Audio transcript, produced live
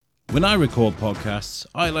When I record podcasts,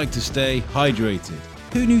 I like to stay hydrated.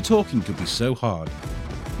 Who knew talking could be so hard?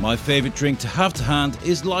 My favourite drink to have to hand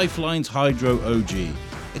is Lifeline's Hydro OG.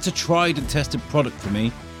 It's a tried and tested product for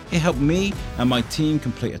me. It helped me and my team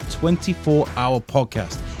complete a 24-hour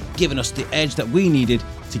podcast, giving us the edge that we needed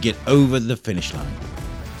to get over the finish line.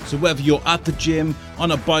 So whether you're at the gym,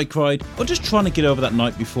 on a bike ride, or just trying to get over that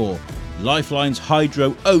night before, Lifeline's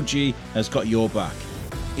Hydro OG has got your back.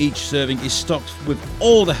 Each serving is stocked with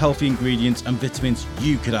all the healthy ingredients and vitamins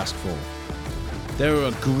you could ask for. There are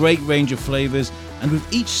a great range of flavours, and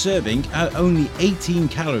with each serving at only 18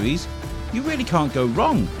 calories, you really can't go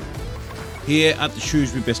wrong. Here at the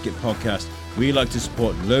Shrewsbury Biscuit podcast, we like to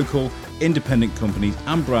support local, independent companies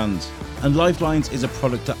and brands, and Lifelines is a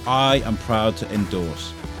product that I am proud to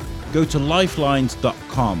endorse. Go to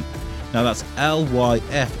lifelines.com. Now that's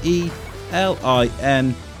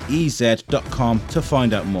LYFELINEZ.com to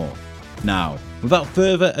find out more. Now, without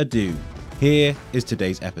further ado, here is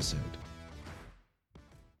today's episode.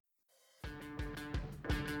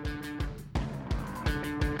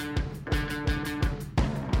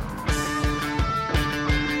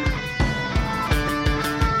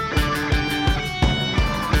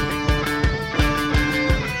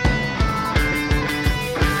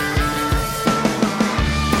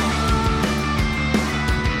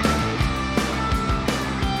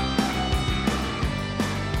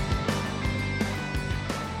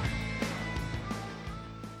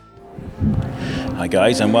 Hi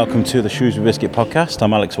guys, and welcome to the Shrewsbury Biscuit podcast.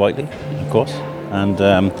 I'm Alex Whiteley, of course, and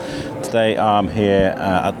today I'm here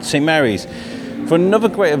at St Mary's for another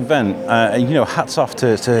great event. Hats off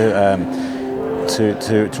to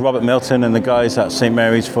Robert Milton and the guys at St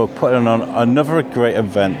Mary's for putting on another great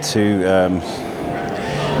event to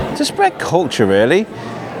spread culture, really.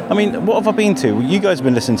 I mean, what have I been to? Well, you guys have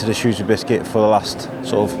been listening to the Shrewsbury Biscuit for the last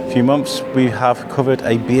sort of few months. We have covered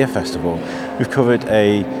a beer festival. We've covered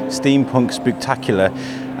a steampunk spectacular,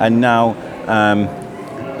 and now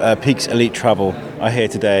Peaks Elite Travel are here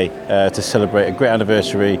today to celebrate a great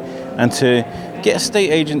anniversary and to get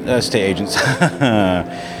estate agents, to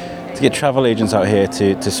get travel agents out here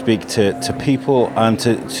to speak to people and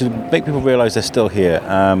to make people realise they're still here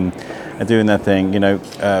and doing their thing. You know,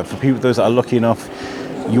 for people, those that are lucky enough,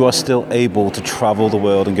 you are still able to travel the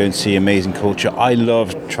world and go and see amazing culture. I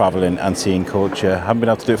love travelling and seeing culture. Haven't been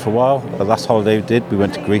able to do it for a while. The last holiday we did, we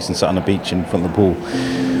went to Greece and sat on the beach in front of the pool.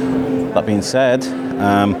 That being said,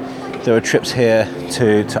 there are trips here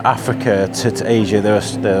to Africa, to Asia. There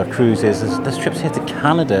are cruises. There's trips here to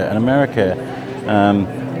Canada and America.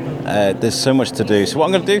 There's so much to do. So what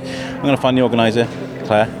I'm going to do, I'm going to find the organiser,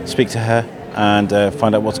 Claire, speak to her, and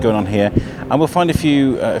find out what's going on here. And we'll find a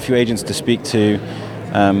few agents to speak to.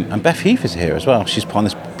 And Beth Heath is here as well. She's part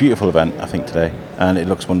of this beautiful event, I think, today, and it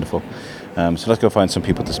looks wonderful. So let's go find some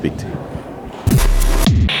people to speak to.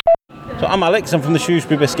 So I'm Alex, I'm from the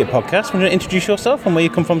Shrewsbury Biscuit podcast. Want to introduce yourself and where you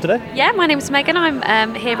come from today? Yeah, my name's Megan.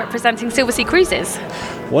 I'm here representing Silversea Cruises.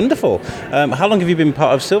 Wonderful. How long have you been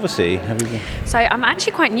part of Silversea? So I'm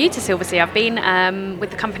actually quite new to Silversea. I've been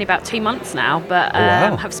with the company about 2 months now, but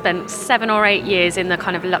have spent 7 or 8 years in the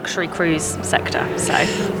kind of luxury cruise sector. So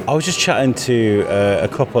I was just chatting to a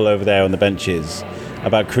couple over there on the benches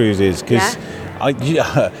about cruises, because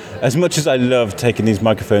as much as I love taking these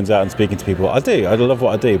microphones out and speaking to people, I love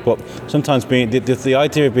what I do, but sometimes being the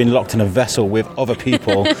idea of being locked in a vessel with other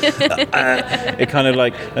people, it kind of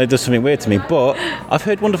like it does something weird to me. But I've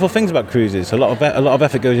heard wonderful things about cruises. A lot of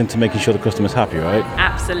effort goes into making sure the customer's happy, right?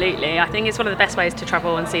 Absolutely. I think it's one of the best ways to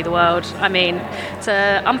travel and see the world. I mean,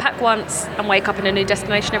 to unpack once and wake up in a new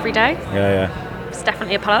destination every day. Yeah. It's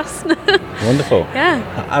definitely a plus. Wonderful. Yeah.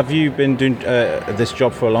 Have you been doing this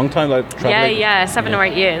job for a long time, like traveling? Yeah, 7 or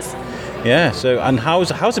 8 years. Yeah. So, and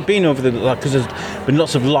how's it been over because there's been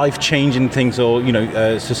lots of life-changing things, or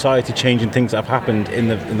society-changing things that have happened in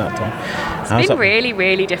that time. It's been really,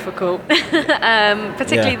 really difficult.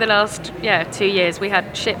 Particularly the last 2 years. We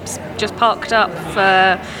had ships just parked up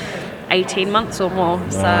for 18 months or more. Wow.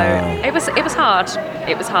 So it was hard.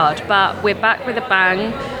 It was hard, but we're back with a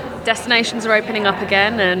bang. Destinations are opening up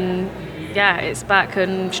again, and it's back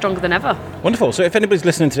and stronger than ever. Wonderful. So if anybody's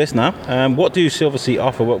listening to this now, what do Silversea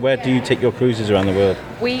offer? Where do you take your cruises around the world?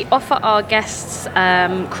 We offer our guests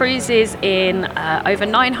cruises in over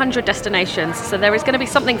 900 destinations. So there is going to be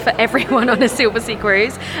something for everyone on a Silversea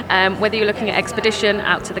cruise. Whether you're looking at expedition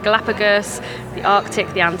out to the Galapagos, the Arctic,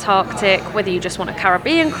 the Antarctic, whether you just want a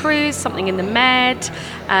Caribbean cruise, something in the Med,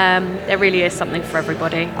 there really is something for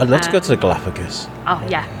everybody. I'd love to go to the Galapagos. Oh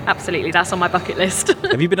yeah, absolutely. That's on my bucket list.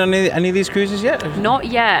 Have you been on any of these cruises yet? Not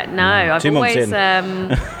yet, no. I've 2 months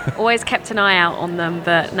in. Always kept an eye out on them,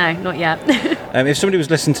 but no, not yet. If somebody was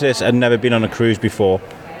listening to this and never been on a cruise before,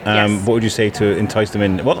 Yes. what would you say to entice them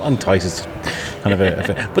in? Well, entice is kind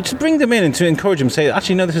of but to bring them in and to encourage them, say,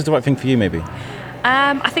 actually, no, this is the right thing for you, maybe.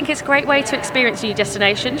 I think it's a great way to experience new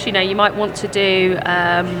destinations. You know, you might want to do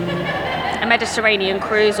a Mediterranean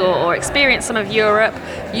cruise or experience some of Europe.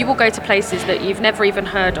 You will go to places that you've never even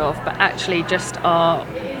heard of, but actually just are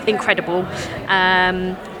incredible.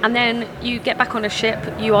 And then you get back on a ship,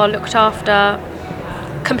 you are looked after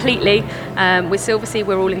completely. With Silversea,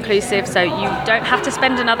 we're all inclusive, so you don't have to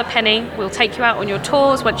spend another penny. We'll take you out on your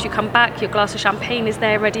tours. Once you come back, your glass of champagne is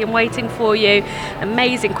there ready and waiting for you.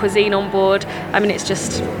 Amazing cuisine on board. I mean, it's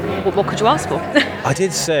just, what could you ask for? I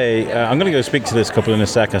did say, I'm going to go speak to this couple in a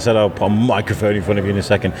sec. I said I'll put a microphone in front of you in a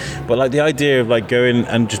second. But like the idea of like going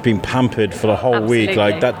and just being pampered for the whole Absolutely. week,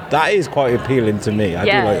 like that is quite appealing to me. I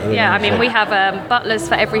do like I mean, we have butlers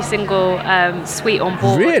for every single suite on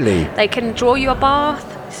board. Really? They can draw you a bath.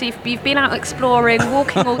 So you've been out exploring,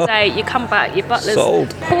 walking all day, you come back, your butler's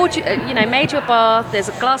poured you, made you a bath, there's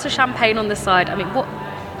a glass of champagne on the side. I mean, what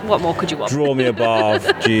more could you want? Draw me a bath,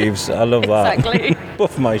 Jeeves. I love that. Exactly.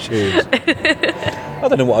 Buff my shoes. I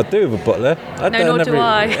don't know what I'd do with a butler. Nor do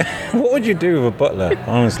I. What would you do with a butler,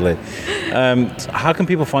 honestly? How can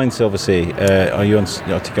people find Silversea? Are you on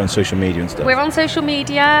social media and stuff? We're on social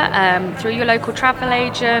media, through your local travel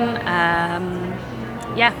agent.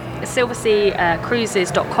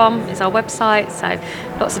 SilverseaCruises.com is our website, so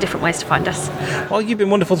lots of different ways to find us. Well, you've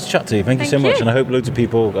been wonderful to chat to. Thank you so much, and I hope loads of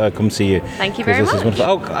people come see you. Thank you very much. Is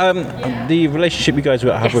wonderful. The relationship you guys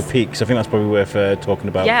have with Peaks, I think that's probably worth talking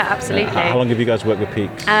about. Yeah, absolutely. How long have you guys worked with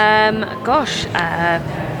Peaks?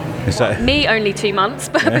 Me only 2 months,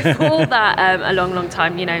 but before that, a long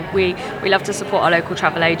time. You know, we love to support our local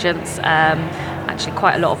travel agents. Actually,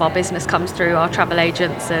 quite a lot of our business comes through our travel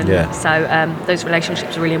agents, and so those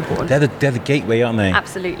relationships are really important. They're the gateway, aren't they?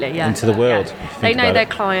 Absolutely, yeah. Into the world. Yeah. They know their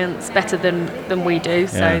clients better than we do,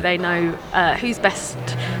 so they know who's best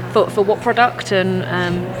for what product, and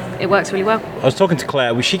it works really well. I was talking to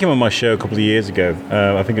Claire. She came on my show a couple of years ago.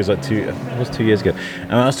 I think it was like 2 years ago.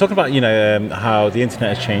 And I was talking about how the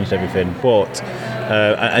internet has changed everything, but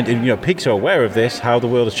and Peaks are aware of this, how the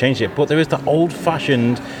world has changed it. But there is that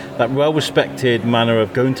old-fashioned, that well-respected manner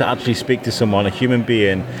of going to actually speak to someone, a human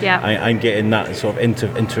being, and getting that sort of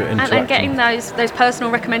interaction. And getting those personal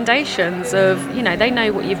recommendations of, they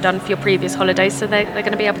know what you've done for your previous holidays, so they're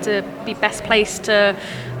going to be able to be best placed to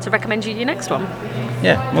recommend you your next one.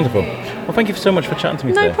 Yeah, wonderful. Well, thank you so much for chatting to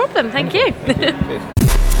me today. No problem, thank you.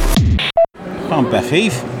 I'm Beth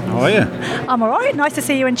Heath. How are you? I'm all right. Nice to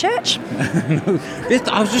see you in church.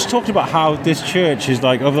 I was just talking about how this church is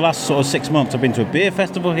like, over the last sort of 6 months, I've been to a beer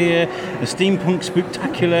festival here, a steampunk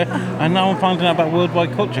spooktacular, and now I'm finding out about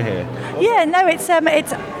worldwide culture here. Yeah, no, it's a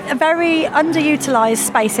very underutilised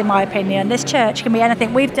space, in my opinion. This church can be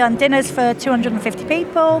anything. We've done dinners for 250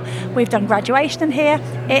 people. We've done graduation in here.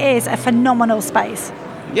 It is a phenomenal space.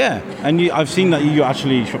 Yeah, and I've seen that you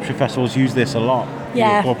actually, Shropshire Festivals, use this a lot for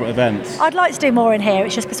your corporate events. I'd like to do more in here.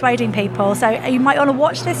 It's just persuading people. So you might want to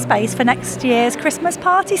watch this space for next year's Christmas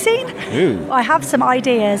party scene. Ooh. I have some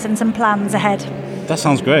ideas and some plans ahead. That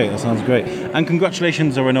sounds great. And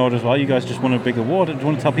congratulations are in order as well. You guys just won a big award. Do you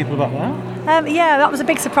want to tell people about that? Yeah, that was a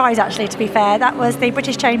big surprise, actually, to be fair. That was the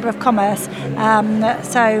British Chamber of Commerce.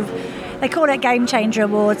 So they call it Game Changer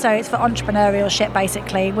Award, so it's for entrepreneurship,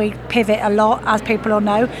 basically. We pivot a lot, as people all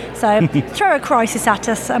know. So throw a crisis at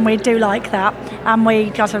us, and we do like that. And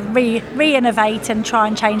we got to re-innovate and try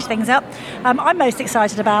and change things up. I'm most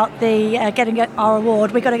excited about the getting our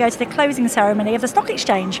award. We've got to go to the closing ceremony of the stock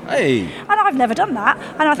exchange. Hey! And I've never done that,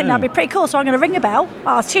 and I think that'd be pretty cool. So I'm going to ring a bell.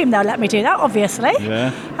 I assume they'll let me do that, obviously.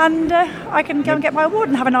 Yeah. And I can go and get my award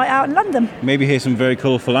and have a night out in London. Maybe hear some very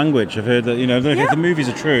colourful language. I've heard that, if the movies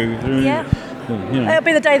are true. It'll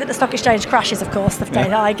be the day that the stock exchange crashes, of course, the day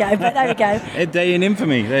that I go, but there we go. A day in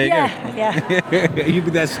infamy, there you go. Yeah. You'll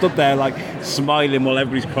be there stood there like smiling while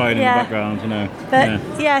everybody's crying in the background, But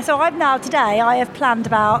so I've now, today, I have planned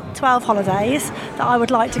about 12 holidays that I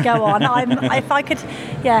would like to go on. If I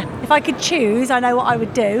could choose, I know what I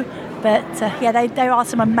would do. But there are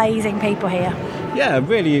some amazing people here. Yeah, it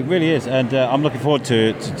really is, and I'm looking forward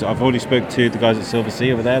to I've already spoke to the guys at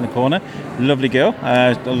Silversea over there in the corner. Lovely girl.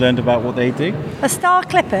 I learned about what they do. The Star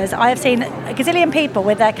Clippers, I have seen a gazillion people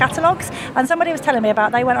with their catalogues, and somebody was telling me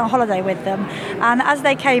about they went on holiday with them, and as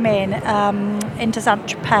they came in into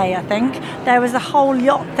Saint-Tropez, I think, there was a whole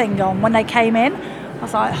yacht thing on when they came in. I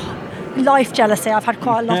was like, life jealousy I've had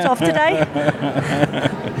quite a lot of today.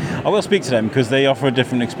 I will speak to them because they offer a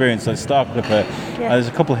different experience. Like Star Clipper, there's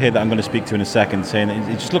a couple here that I'm going to speak to in a second, saying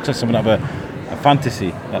it just looks like something of a fantasy,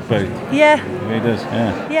 that boat. Yeah. It really does,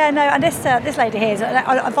 yeah. Yeah, no, and this lady here is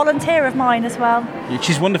a volunteer of mine as well.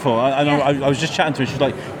 She's wonderful. I was just chatting to her. She's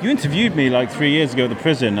like, you interviewed me like 3 years ago at the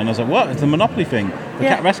prison, and I was like, what? It's the Monopoly thing, the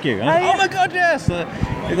cat rescue. And I was like, oh my God, yes!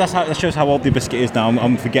 That shows how old the Biscuit is now.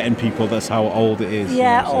 I'm forgetting people. That's how old it is.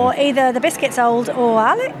 Yeah, or either the Biscuit's old or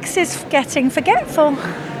Alex is getting forgetful.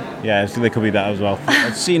 Yeah, so there could be that as well.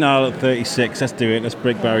 I've seen Al at 36. Let's do it. Let's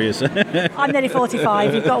break barriers. I'm nearly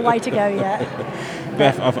 45. You've got a way to go yet.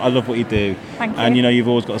 Beth, I love what you do. Thank you. And you've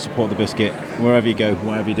always got to support the Biscuit wherever you go,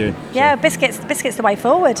 whatever you're doing. Yeah, Biscuit's the way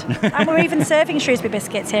forward. And we're even serving Shrewsbury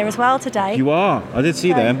biscuits here as well today. You are. I did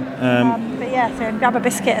see them. But yeah, so grab a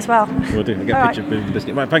biscuit as well. We'll do. I'll get a picture of the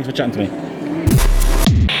Biscuit. Right, thanks for chatting to me.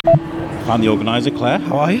 I'm the organiser, Claire.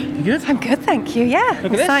 How are you? You good? I'm good, thank you. Yeah,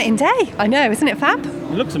 Look at exciting day. I know, isn't it fab?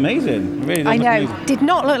 It looks amazing. It really does. I know. Look amazing. Did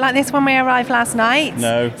not look like this when we arrived last night.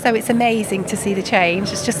 No. So it's amazing to see the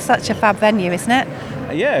change. It's just such a fab venue, isn't it?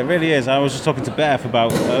 Yeah, it really is. I was just talking to Beth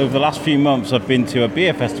about over the last few months. I've been to a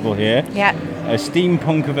beer festival here, Yeah. a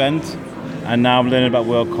steampunk event, and now I'm learning about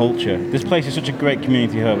world culture. This place is such a great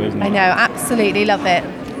community hub, isn't it? I know, absolutely love it.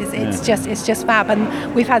 It's just fab,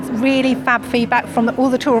 and we've had really fab feedback from all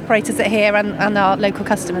the tour operators that are here and our local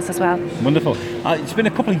customers as well. Wonderful. It's been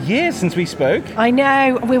a couple of years since we spoke. I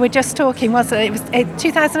know, we were just talking, wasn't it? It was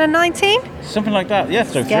 2019? Something like that. Yeah,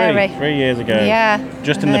 so Scary. 3 years ago. Yeah.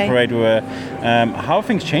 Just I in the know. parade we were. How have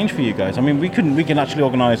things changed for you guys? I mean, we can actually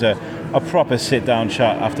organise a proper sit-down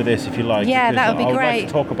chat after this if you like. Yeah, because that would be I would great. like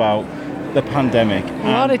to talk about the pandemic.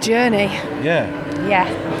 What a journey. Yeah. Yeah.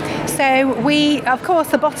 So we, of course,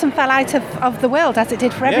 the bottom fell out of the world as it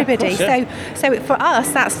did for Yeah, of everybody. course, yeah. So for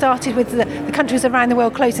us, that started with the countries around the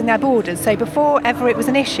world closing their borders. So before ever it was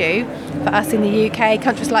an issue for us in the UK,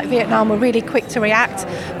 countries like Vietnam were really quick to react,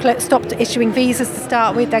 stopped issuing visas to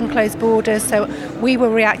start with, then closed borders. So we were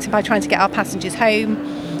reacting by trying to get our passengers home,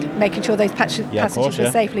 making sure those passengers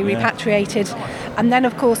were safely repatriated. And then,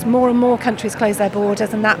 of course, more and more countries closed their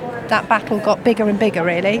borders, and that battle got bigger and bigger,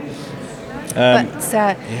 really.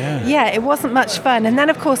 It wasn't much fun. And then,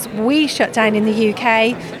 of course, we shut down in the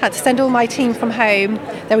UK, had to send all my team from home.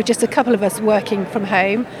 There were just a couple of us working from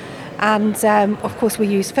home. And, of course, we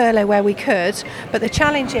used furlough where we could. But the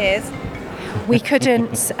challenge is we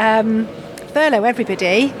couldn't furlough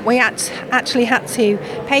everybody. We actually had to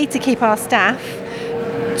pay to keep our staff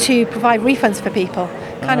to provide refunds for people.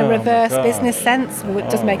 Kind of reverse business sense. Well, it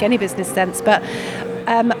doesn't make any business sense, but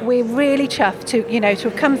we're really chuffed to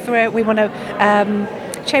have come through it. We won a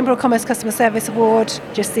Chamber of Commerce Customer Service Award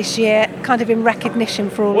just this year, kind of in recognition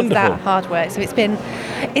for all Wonderful. of that hard work. So it's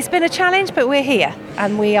been a challenge, but we're here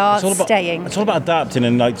and we are staying. It's all about adapting,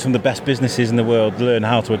 and like some of the best businesses in the world learn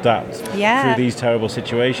how to adapt through these terrible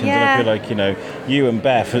situations. And I feel like you and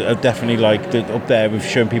Beth are definitely like up there with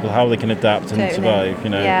showing people how they can adapt and survive.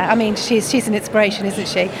 Yeah, I mean she's an inspiration, isn't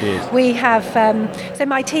she? She is. We have so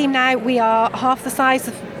my team now, we are half the size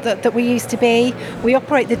of that we used to be. We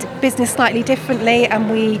operate the business slightly differently, and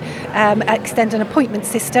we extend an appointment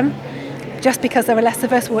system. Just because there are less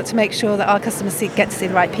of us, we want to make sure that our customers get to see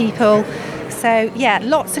the right people. So yeah,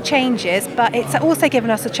 lots of changes, but it's also given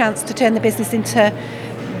us a chance to turn the business into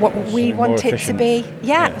what we want it to be.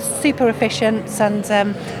 Yeah, super efficient and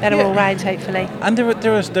better all round, hopefully. And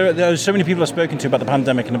there are so many people I've spoken to about the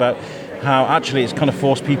pandemic and about how actually it's kind of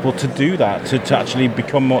forced people to do that, to actually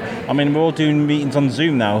become more. I mean, we're all doing meetings on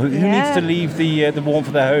Zoom now. Who needs to leave the warmth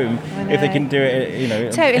of their home if they can do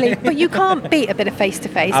it? Totally, but you can't beat a bit of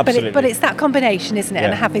face-to-face. But it's that combination, isn't it? Yeah.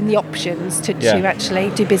 And having the options to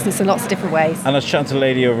actually do business in lots of different ways. And I was chatting to a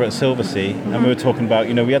lady over at Silversea, and we were talking about,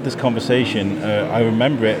 we had this conversation, I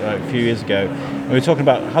remember it like a few years ago, and we were talking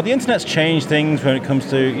about how the internet's changed things when it comes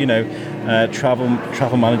to,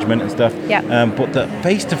 travel management and stuff. Yeah. But the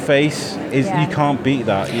face-to-face is, you can't beat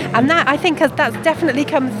that. And that, I think, that's definitely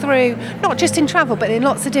come through, not just in travel, but in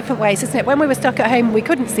lots of different ways, isn't it? When we were stuck at home, we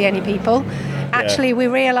couldn't see any people. Actually, we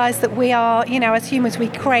realised that we are, as humans, we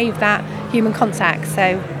crave that human contact.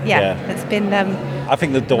 So, it's been... I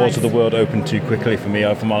think the doors of the world opened too quickly for me.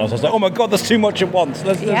 From I was like, oh my God, there's too much at once.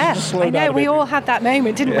 Let's just slow down. I know, we all had that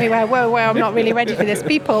moment, didn't we? Where, whoa, I'm not really ready for this.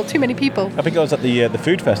 Too many people. I think I was at the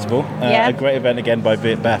food festival, a great event again by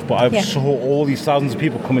Beth, but I saw all these thousands of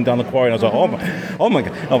people coming down the quarry, and I was like, oh my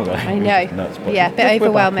God. I know. Nuts, a bit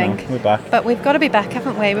overwhelming. We're back. But we've got to be back,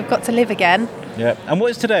 haven't we? We've got to live again. Yeah. And what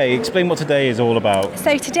is today? Explain what today is all about.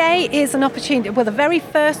 So today is an opportunity, well, the very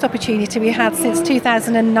first opportunity we had since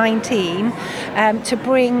 2019 to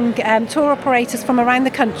bring tour operators from around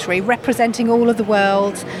the country representing all of the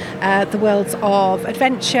worlds of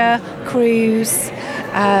adventure, cruise,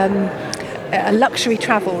 luxury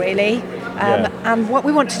travel really. And what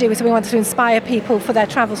we want to do is we want to inspire people for their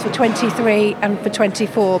travels for 23 and for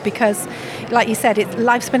 24 because, like you said,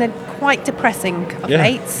 life's been quite depressing of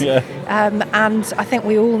late. Yeah. And I think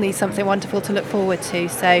we all need something wonderful to look forward to.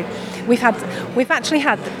 So we've actually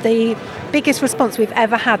had the biggest response we've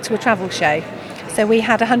ever had to a travel show. So we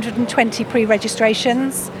had 120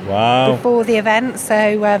 pre-registrations before the event.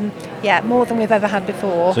 So more than we've ever had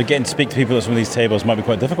before. So getting to speak to people at some of these tables might be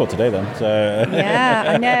quite difficult today then. So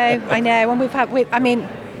yeah, I know. And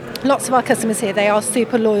lots of our customers here, they are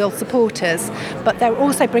super loyal supporters, but they're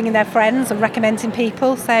also bringing their friends and recommending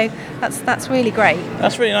people. So that's really great.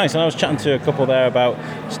 That's really nice. And I was chatting to a couple there about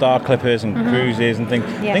star clippers and cruises and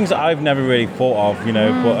things that I've never really thought of,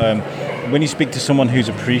 but when you speak to someone who's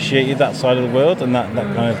appreciated that side of the world and that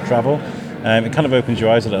kind of travel, it kind of opens your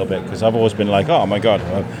eyes a little bit because I've always been like, oh my God,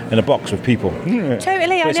 in a box with people.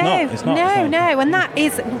 Totally, I know. It's not. No, and that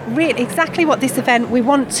is really exactly what this event we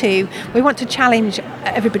want to challenge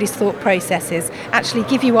everybody's thought processes. Actually,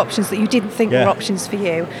 give you options that you didn't think were options for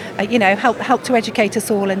you. Help to educate us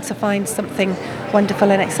all and to find something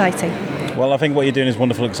wonderful and exciting. Well, I think what you're doing is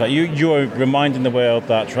wonderful. You're reminding the world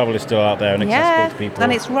that travel is still out there and accessible to people.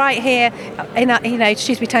 And it's right here in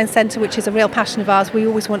Shrewsbury Town Centre, which is a real passion of ours. We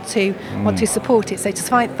always want to support it. So to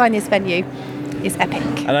find this venue is epic.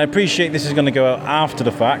 And I appreciate this is going to go out after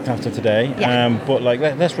the fact, after today. But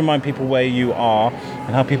let's remind people where you are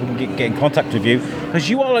and how people can get in contact with you, because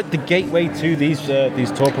you are like the gateway to these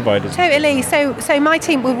tour providers. Totally. So my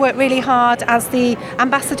team will work really hard as the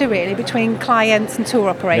ambassador really between clients and tour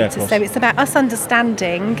operators. So it's about us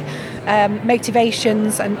understanding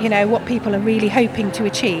motivations and what people are really hoping to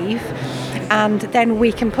achieve, and then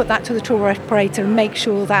we can put that to the tour operator and make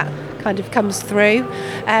sure that kind of comes through.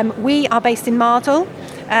 We are based in Mardle.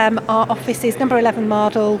 Our office is number 11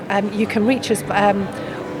 Mardle. You can reach us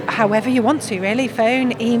however you want to, really.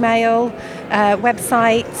 Phone, email,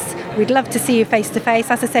 websites. We'd love to see you face to face.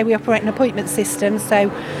 As I say, we operate an appointment system,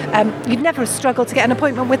 so you'd never struggle to get an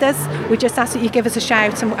appointment with us. We just ask that you give us a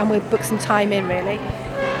shout and we'll book some time in, really.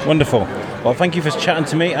 Wonderful. Well, thank you for chatting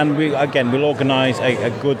to me, and we'll organise a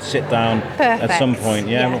good sit down at some point.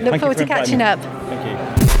 Look forward to catching up. Thank you.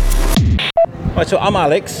 Right, so I'm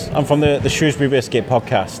Alex. I'm from the Shrewsbury Biscuit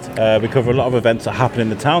podcast. We cover a lot of events that happen in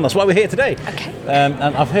the town. That's why we're here today. Okay. And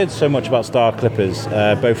I've heard so much about Star Clippers,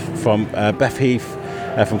 both from Beth Heath,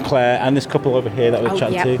 from Claire, and this couple over here that we're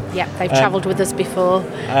chatting to. Yeah, they've travelled with us before.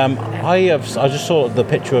 I just saw the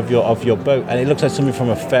picture of your boat, and it looks like something from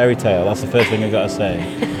a fairy tale. That's the first thing I've got to say.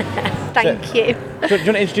 Thank you. Do you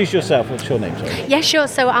want to introduce yourself? What's your name? Sorry. Yeah, sure.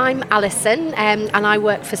 So I'm Alison, and I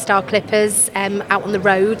work for Star Clippers out on the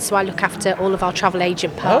road. So I look after all of our travel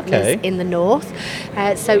agent partners in the north.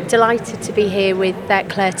 So delighted to be here with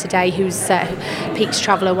Claire today, who's Peaks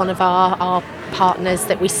Traveller, one of our partners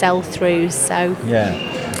that we sell through. So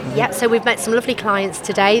so we've met some lovely clients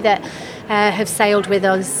today that have sailed with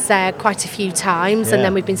us quite a few times, and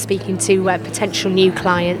then we've been speaking to potential new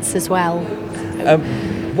clients as well.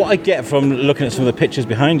 What I get from looking at some of the pictures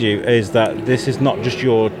behind you is that this is not just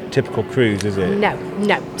your typical cruise, is it?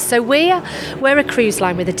 No. So we're a cruise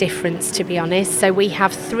line with a difference, to be honest. So we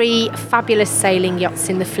have 3 fabulous sailing yachts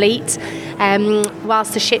in the fleet.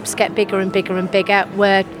 Whilst the ships get bigger and bigger and bigger,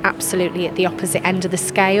 we're absolutely at the opposite end of the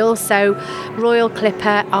scale. So Royal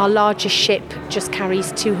Clipper, our largest ship, just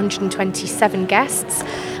carries 227 guests.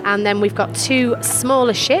 And then we've got 2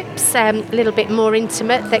 smaller ships, a little bit more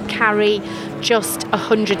intimate, that carry just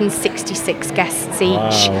 166 guests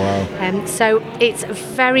each. Wow. So it's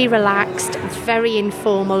very relaxed, very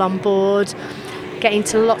informal on board, getting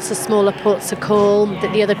to lots of smaller ports of call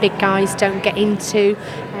that the other big guys don't get into,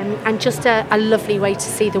 and just a lovely way to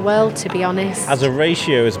see the world, to be honest. As a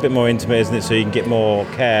ratio, it's a bit more intimate, isn't it? So you can get more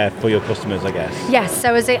care for your customers, I guess. Yes,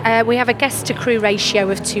 so we have a guest to crew ratio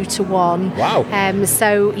of 2 to 1. Wow.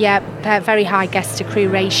 Very high guest to crew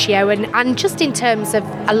ratio, and just in terms of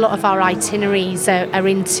a lot of our itineraries are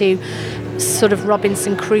into sort of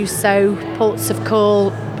Robinson Crusoe, ports of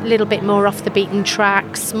call, a little bit more off the beaten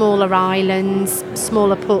track, smaller islands,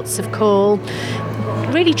 smaller ports of call.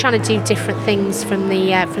 Really trying to do different things from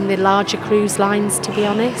the larger cruise lines, to be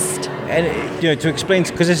honest. And to explain,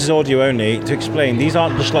 because this is audio only, to explain, these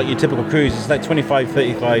aren't just like your typical cruise. It's like 25,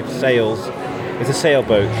 35 sails. It's a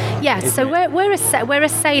sailboat. Yeah, so we're a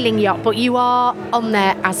sailing yacht, but you are on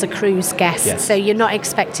there as a cruise guest, Yes. so you're not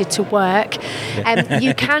expected to work.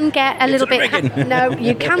 You can get a little bit. No,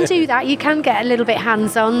 you can do that. You can get a little bit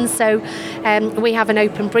hands-on. So we have an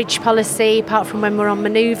open bridge policy, apart from when we're on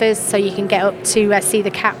manoeuvres, so you can get up to see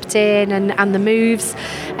the captain and the moves.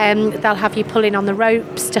 They'll have you pulling on the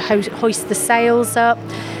ropes to hoist the sails up.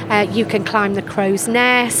 You can climb the crow's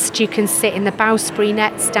nest. You can sit in the bowsprit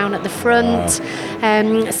nets down at the front.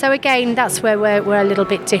 Wow. So again, that's where we're a little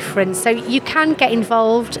bit different. So you can get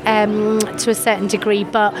involved to a certain degree,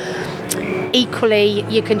 but equally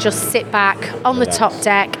you can just sit back on the top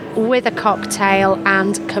deck with a cocktail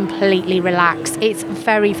and completely relax. It's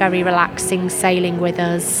very, very relaxing sailing with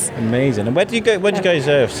us. Amazing. And where do you guys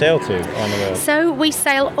sail to on the world? So we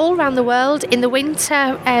sail all around the world. In the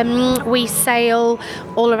winter, we sail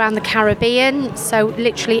all around the Caribbean, so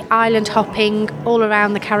literally island hopping all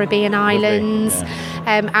around the Caribbean islands. Yeah.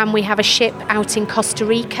 And we have a ship out in Costa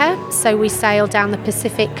Rica, so we sail down the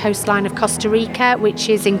Pacific coastline of Costa Rica, which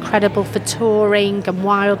is incredible for touring and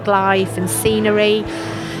wildlife and scenery.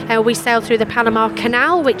 We sail through the Panama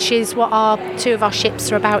Canal, which is what two of our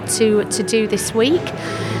ships are about to do this week.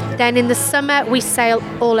 Then in the summer, we sail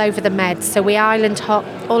all over the Med, so we island hop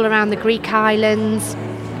all around the Greek islands.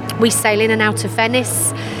 We sail in and out of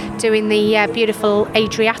Venice, doing the beautiful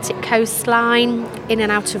Adriatic coastline, in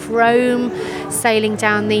and out of Rome, sailing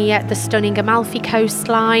down the stunning Amalfi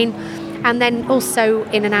coastline, and then also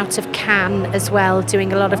in and out of Cannes as well,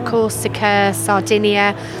 doing a lot of Corsica,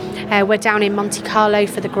 Sardinia. We're down in Monte Carlo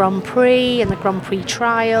for the Grand Prix and the Grand Prix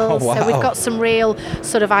trials. Oh, wow. So we've got some real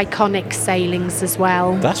sort of iconic sailings as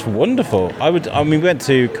well. That's wonderful. We went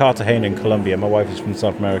to Cartagena in Colombia. My wife is from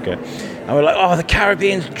South America. And we're like, oh, the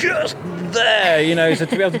Caribbean's just there, so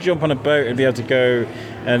to be able to jump on a boat and be able to go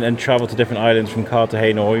and travel to different islands from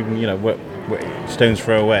Cartagena or even, stone's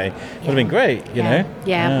throw away would have been great, know?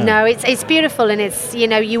 Yeah. No, it's beautiful, and it's,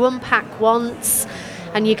 you unpack once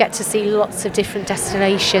and you get to see lots of different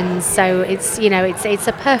destinations, so it's it's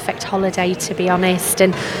a perfect holiday, to be honest,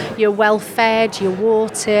 and you're well fed, you're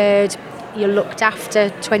watered, you're looked after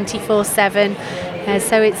 24/7,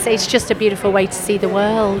 so it's just a beautiful way to see the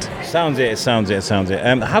world. Sounds it.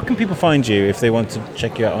 How can people find you if they want to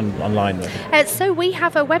check you out online? So we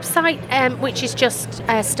have a website which is just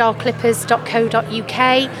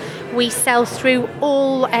starclippers.co.uk. We sell through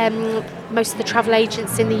all most of the travel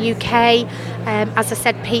agents in the UK. As I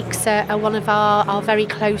said, Peaks are one of our very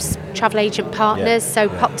close travel agent partners, so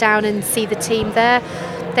pop down and see the team there.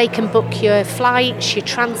 They can book your flights, your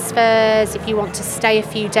transfers. If you want to stay a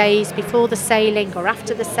few days before the sailing or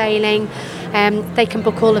after the sailing, they can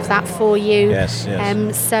book all of that for you. Yes.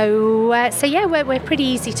 So yeah, we're pretty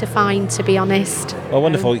easy to find, to be honest. Well,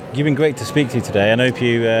 wonderful. You've been great to speak to you today, and I hope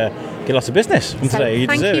you get lots of business from today. You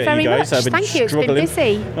deserve it, you guys. Thank you very much. Thank you. It's been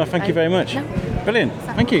busy. Well, thank you very much. No. Brilliant.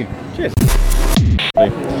 Thank you. Cheers.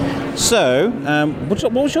 So,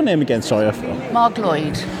 what was your name again? Sorry. Marg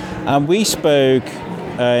Lloyd. We spoke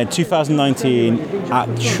in 2019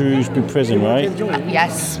 at Shrewsbury Prison, right?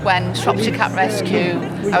 Yes, when Shropshire Cat Rescue,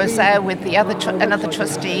 I was there with the another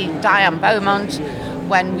trustee, Diane Beaumont,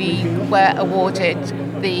 when we were awarded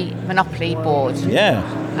the Monopoly Board. Yeah.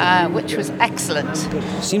 Which was excellent.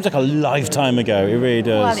 Seems like a lifetime ago, it really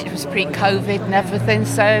does. Well, it was pre-COVID and everything,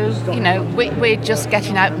 so, we're just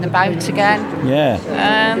getting out and about again. Yeah.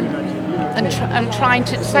 And trying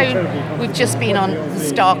to... So we've just been on the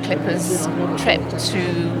Star Clippers trip to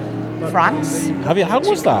France. Have you? How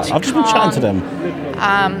was that? I've just been chatting to them.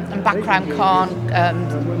 And back around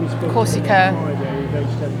Cannes, Corsica,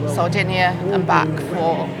 Sardinia, and back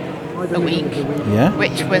for a week,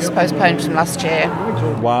 which was postponed from last year.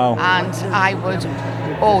 Wow. And I would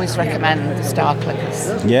always recommend the Star Clippers.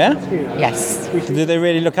 Yeah? Yes. Do they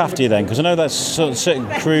really look after you then? Because I know that certain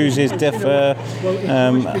cruises differ.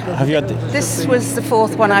 Have you had... This was the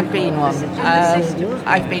fourth one I've been on.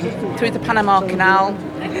 I've been through the Panama Canal,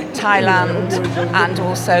 Thailand, and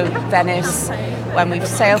also Venice, when we've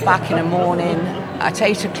sailed back in the morning at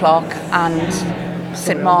 8 o'clock and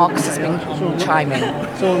St Mark's has been chiming.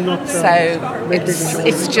 So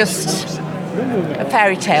it's just a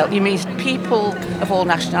fairy tale. You meet people of all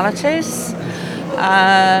nationalities,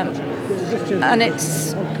 and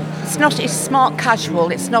it's smart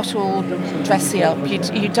casual. It's not all dressy up.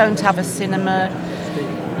 You don't have a cinema.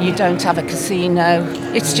 You don't have a casino.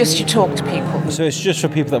 It's just you talk to people. So it's just for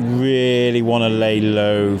people that really want to lay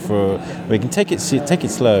low we can take it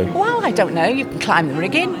slow. Well, I don't know. You can climb the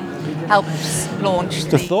rigging. Helps launch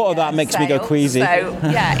the thought of that makes me go queasy. So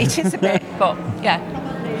yeah, it is a bit, but yeah,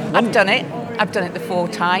 I've done it the 4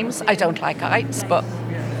 times. I don't like heights, but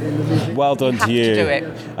Well done to you. To do it.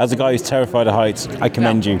 As a guy who's terrified of heights, I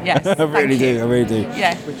commend you. Yes, I really do.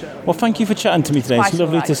 Yeah. Well, thank you for chatting to me today. It's Quite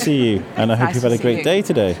lovely all right. to see you, and I hope Nice you've had to a see great you. day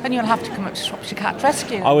today. And you'll have to come up to Shropshire Cat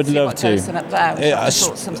Rescue. I would and see love what to. goes on up there. We'll Yeah, have to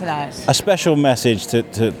sort something out. A special message to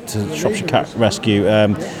Shropshire Cat Rescue.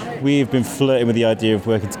 We've been flirting with the idea of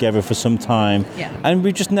working together for some time, and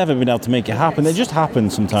we've just never been able to make it happen. It just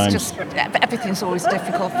happens sometimes. It's just, everything's always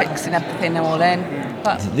difficult, fixing everything all in.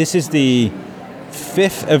 But This is the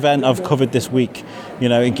 5th event I've covered this week. You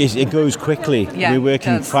know, it goes quickly. Yeah, We're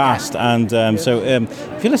working it does, fast, and so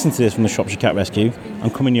if you listen to this from the Shropshire Cat Rescue,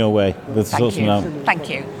 I'm coming your way with thank something you. out. Thank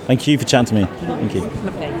you. Thank you for chatting to me. Thank you.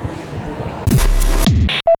 Lovely.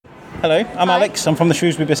 Hello, I'm Alex. I'm from the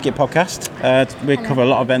Shrewsbury Biscuit podcast. We cover a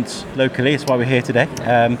lot of events locally. That's why we're here today.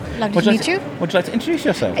 Lovely to meet you. Would you like to introduce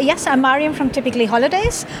yourself? Yes, I'm Mariam from Typically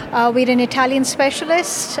Holidays. We're an Italian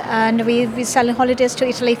specialist, and we've been selling holidays to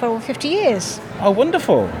Italy for over 50 years. Oh,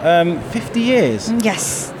 wonderful. 50 years.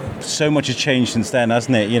 Yes. So much has changed since then,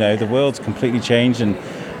 hasn't it? You know, the world's completely changed,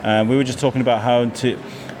 and we were just talking about how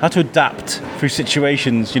to adapt through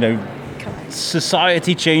situations, you know,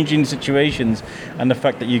 society changing situations, and the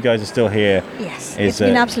fact that you guys are still here. Yes, it's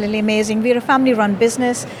been absolutely amazing. We're a family-run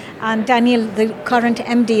business, and Daniel, the current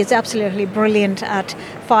MD, is absolutely brilliant at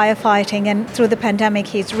firefighting, and through the pandemic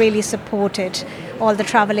he's really supported all the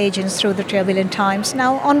travel agents through the turbulent times.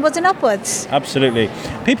 Now onwards and upwards. Absolutely.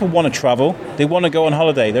 People want to travel. They want to go on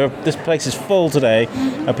holiday. This place is full today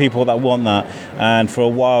of people that want that, and for a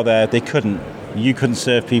while there they couldn't. You couldn't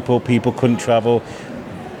serve people. People couldn't travel.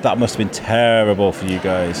 That must have been terrible for you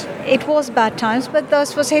guys. It was bad times, but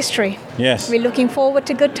this was history. Yes. We're looking forward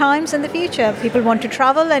to good times in the future. People want to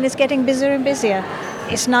travel, and it's getting busier and busier.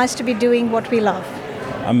 It's nice to be doing what we love.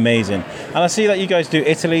 Amazing. And I see that you guys do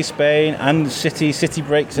Italy, Spain, and city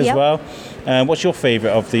breaks as well. What's your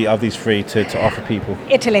favourite of these three to offer people?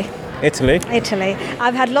 Italy. Italy.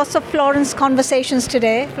 I've had lots of Florence conversations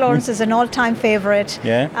today. Florence is an all-time favourite.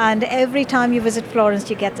 Yeah. And every time you visit Florence,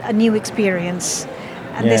 you get a new experience.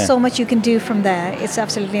 And there's so much you can do from there. It's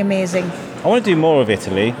absolutely amazing. I want to do more of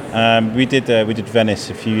Italy. We did Venice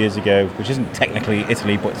a few years ago, which isn't technically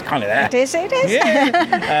Italy, but it's kind of there. It is.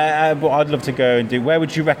 Yeah. But I'd love to go and do. Where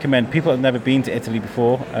would you recommend? People have never been to Italy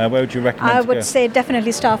before. Where would you recommend? I would say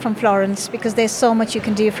definitely start from Florence, because there's so much you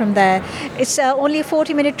can do from there. It's only a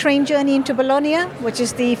 40-minute train journey into Bologna, which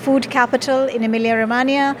is the food capital in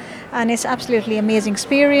Emilia-Romagna, and it's absolutely amazing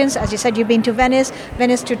experience. As you said, you've been to Venice.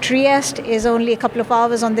 Venice to Trieste is only a couple of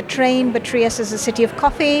hours on the train, but Trieste is a city of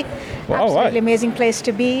coffee. Well, absolutely amazing place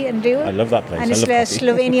to be and do. I love that place. And it's the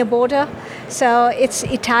Slovenia border, so it's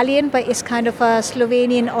Italian, but it's kind of a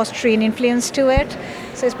Slovenian-Austrian influence to it.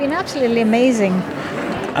 So it's been absolutely amazing.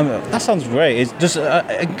 That sounds great. It's just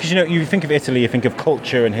because you think of Italy, you think of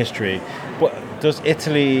culture and history, but does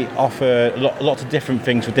Italy offer lots of different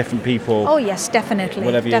things for different people? Oh yes,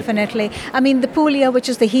 definitely. Definitely. I mean, the Puglia, which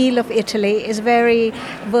is the heel of Italy, is very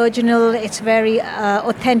virginal. It's very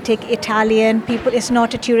authentic Italian. It's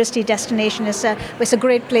not a touristy destination. It's a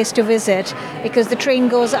great place to visit, because the train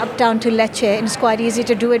goes up down to Lecce, and it's quite easy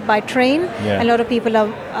to do it by train. Yeah. A lot of people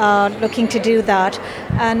are looking to do that.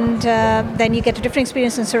 And then you get a different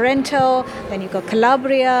experience in Sorrento. Then you've got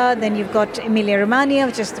Calabria. Then you've got Emilia-Romagna,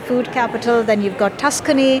 which is the food capital. Then you've got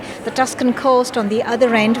Tuscany. The Tuscan coast on the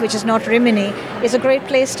other end, which is not Rimini, is a great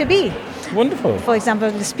place to be. Wonderful. For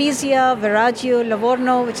example, Spezia, Verraggio,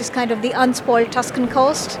 Livorno, which is kind of the unspoiled Tuscan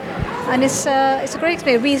coast. And it's a great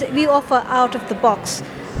experience. We offer out-of-the-box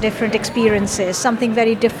different experiences, something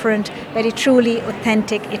very different, very truly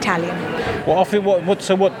authentic Italian. What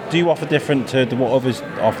do you offer different to what others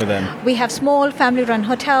offer then? We have small family-run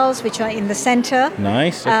hotels which are in the centre.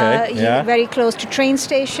 Nice, okay. Very close to train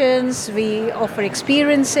stations. We offer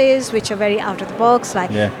experiences which are very out of the box, like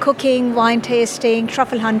cooking, wine tasting,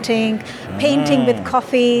 truffle hunting, painting with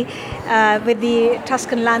coffee, with the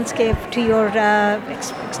Tuscan landscape to your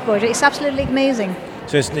exposure. It's absolutely amazing.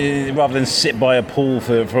 So it's, rather than sit by a pool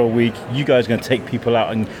for a week, you guys are going to take people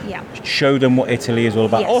out and show them what Italy is all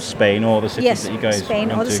about, or Spain, or the cities that you guys Spain,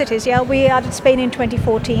 went or the to. cities. Yeah, we added Spain in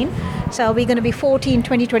 2014, so we're going to be 40 in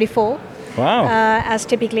 2024. Wow. As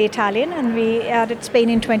typically Italian, and we added Spain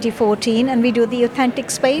in 2014, and we do the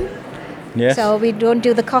authentic Spain. Yes. So we don't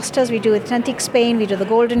do the Costas, we do authentic Spain, we do the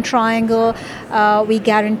Golden Triangle, we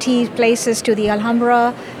guarantee places to the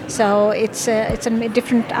Alhambra, so it's a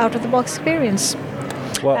different out-of-the-box experience.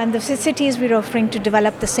 Well, and the cities we're offering to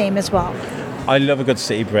develop the same as well. I love a good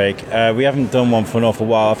city break. We haven't done one for an awful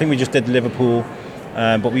while. I think we just did Liverpool,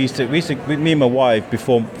 but we used to me and my wife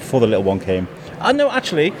before the little one came. No,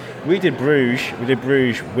 actually, We did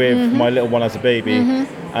Bruges with my little one as a baby,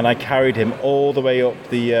 and I carried him all the way up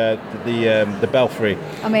the belfry.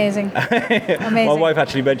 Amazing. Amazing. My wife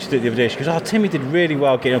actually mentioned it the other day. She goes, "Oh, Timmy did really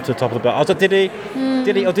well getting up to the top of the belt." I was like, "Did he?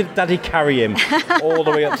 Did he? Or did Daddy carry him all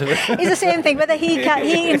the way up to the?" It's the same thing. Whether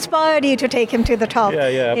he inspired you to take him to the top. Yeah,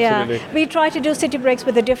 absolutely. Yeah. We try to do city breaks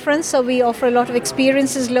with a difference, so we offer a lot of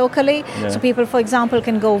experiences locally. Yeah. So people, for example,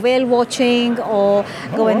 can go whale watching or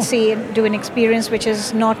go and do an experience which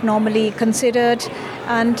is not normally considered.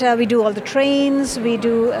 And we do all the trains, we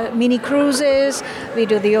do mini cruises, we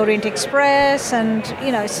do the Orient Express, and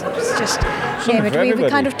it's just name it. We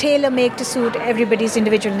kind of tailor-make to suit everybody's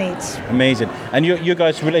individual needs. Amazing. And your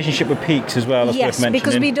guys' relationship with Peaks as well, that's worth mentioning. Yes,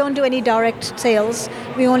 because we don't do any direct sales.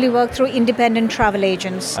 We only work through independent travel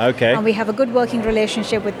agents. Okay. And we have a good working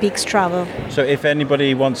relationship with Peaks Travel. So if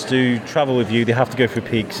anybody wants to travel with you, they have to go through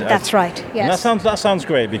Peaks. That's right, yes. And that sounds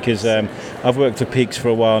great, because I've worked with Peaks for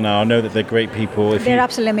a while now. I know that they're great people. They're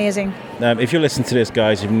absolutely amazing. If you're listening to this,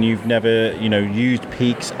 guys, and you've never, used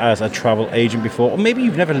Peaks as a travel agent before, or maybe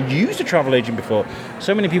you've never used a travel agent before,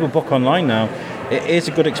 so many people book online now. It is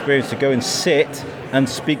a good experience to go and sit and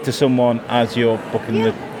speak to someone as you're booking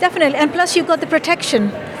Definitely. And plus you've got the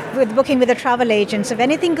protection with booking with a travel agent. So if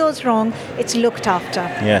anything goes wrong, it's looked after.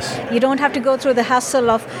 Yes. You don't have to go through the hassle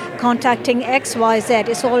of contacting X, Y, Z.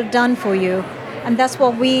 It's all done for you. And that's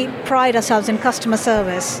what we pride ourselves in, customer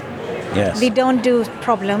service. Yes. We don't do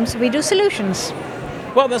problems, we do solutions.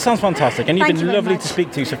 Well, that sounds fantastic. And you've Thank been you very lovely much. to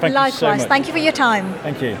speak to, so thank Likewise. you so much. Thank you for your time.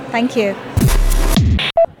 Thank you. Thank you.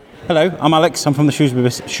 Hello, I'm Alex. I'm from the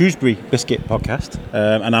Shrewsbury Biscuit podcast,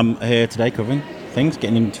 and I'm here today covering things,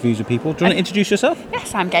 getting interviews with people. Do you want to introduce yourself?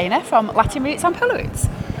 Yes, I'm Gaynor from Latin Roots and Polar Roots.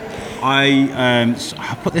 I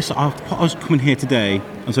was coming here today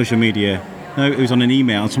on social media. No, it was on an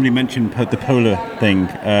email, and somebody mentioned the polar thing.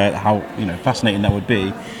 How fascinating that would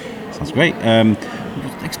be. Sounds great.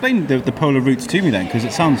 Explain the polar routes to me then, because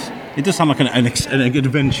it does sound like an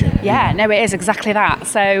adventure. Yeah, no, it is exactly that.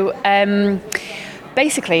 So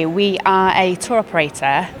basically, we are a tour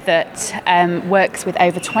operator that works with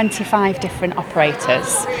over 25 different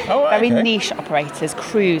operators, very niche operators,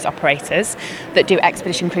 cruise operators that do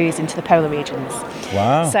expedition cruise into the polar regions.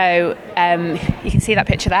 Wow. So you can see that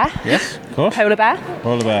picture there. Yes, of course. Polar bear.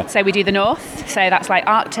 Polar bear. So we do the north, so that's like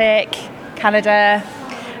Arctic, Canada,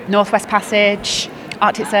 Northwest Passage,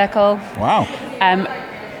 Arctic Circle. Wow.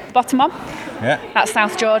 Bottom one. Yeah. That's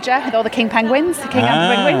South Georgia with all the king penguins, the king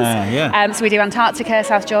emperor penguins. Yeah. So we do Antarctica,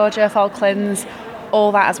 South Georgia, Falklands,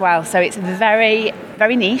 all that as well. So it's very,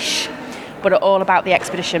 very niche, but all about the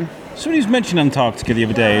expedition. Somebody was mentioning Antarctica the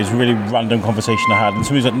other day. It was a really random conversation I had, and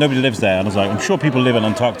somebody was like, "Nobody lives there," and I was like, "I'm sure people live in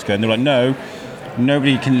Antarctica," and they're like, "No,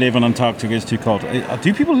 nobody can live on Antarctica. It's too cold."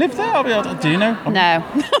 Do people live there? Do you know? No,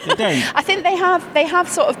 they don't. I think they have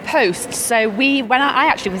sort of posts. So I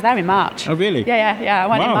actually was there in March. Oh really? Yeah. I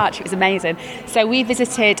went in March. It was amazing. So we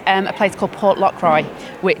visited a place called Port Lockroy,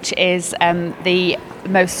 which is the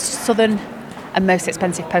most southern and most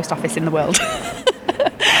expensive post office in the world.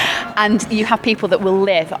 And you have people that will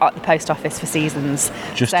live at the post office for seasons.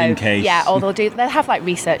 Just in case. Yeah, or they'll have like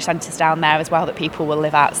research centres down there as well that people will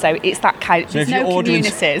live at. So it's that kind of, so there's no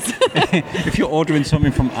communities. If you're ordering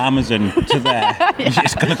something from Amazon to there,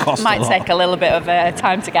 it's going to cost a lot. Might take a little bit of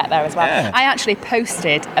time to get there as well. Yeah. I actually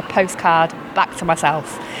posted a postcard back to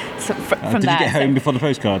myself from did there. Did you get home before the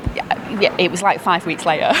postcard? Yeah, it was like 5 weeks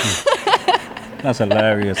later. That's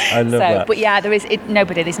hilarious. I love that. But yeah,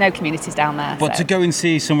 there's no communities down there. But to go and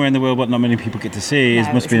see somewhere in the world what not many people get to see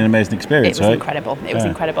must be an amazing experience, right? It was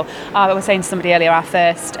incredible. I was saying to somebody earlier, our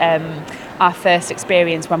first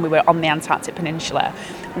experience when we were on the Antarctic Peninsula,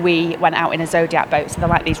 we went out in a Zodiac boat. So they're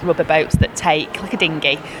like these rubber boats that take, like a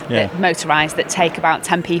dinghy, that motorised, that take about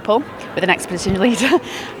 10 people with an expedition leader.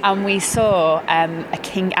 And we saw a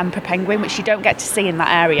king emperor penguin, which you don't get to see in that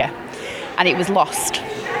area. And it was lost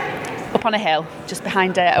up on a hill just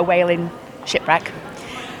behind a whaling shipwreck,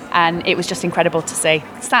 and it was just incredible to see.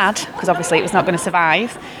 Sad because obviously it was not going to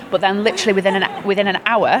survive, but then literally within an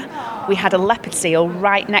hour we had a leopard seal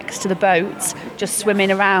right next to the boat, just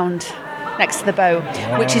swimming around next to the boat.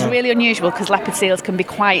 Wow. Which is really unusual because leopard seals can be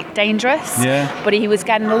quite dangerous. But he was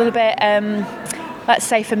getting a little bit let's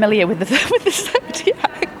say familiar with the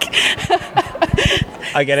Zodiac.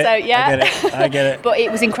 I get it. So yeah, I get it. But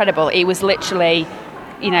it was incredible. It was literally,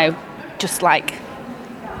 just like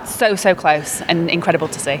so close and incredible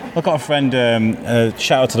to see. I've got a friend,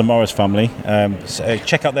 shout out to the Morris family.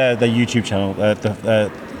 Check out their YouTube channel,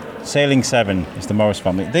 Sailing 7 is the Morris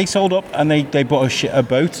family. They sold up and they bought a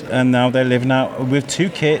boat, and now they're living out with 3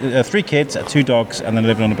 kids, 2 dogs, and they're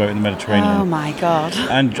living on a boat in the Mediterranean. Oh my God.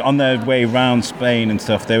 And on their way around Spain and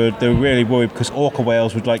stuff, they were really worried because orca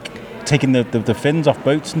whales would like taking the fins off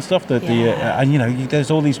boats and stuff. And you know, there's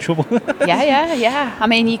all these trouble. Yeah. I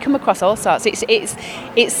mean, you come across all sorts. It's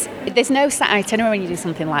there's no set itinerary when you do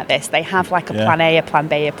something like this. They have like a plan A, a plan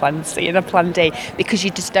B, a plan C, and a plan D, because you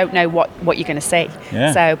just don't know what you're going to see.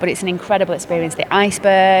 Yeah. So, but it's an incredible experience. The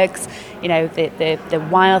icebergs, you know, the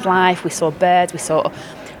wildlife. We saw birds. We saw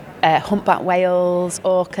humpback whales,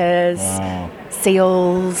 orcas,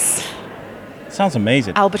 seals. Sounds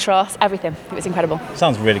amazing. Albatross, everything. It was incredible.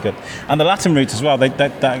 Sounds really good. And the Latin routes as well,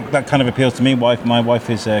 that kind of appeals to me. My wife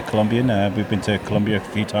is Colombian. We've been to Colombia a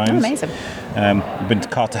few times. Oh, amazing. We've been to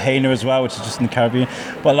Cartagena as well, which is just in the Caribbean.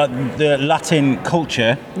 But like the Latin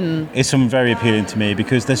culture is something very appealing to me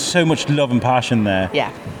because there's so much love and passion there.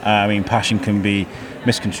 Yeah. I mean, passion can be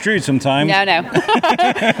misconstrued sometimes. No. No.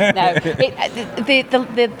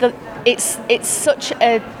 It's such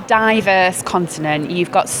a diverse continent.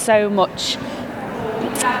 You've got so much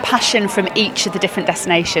passion from each of the different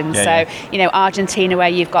destinations. You know, Argentina, where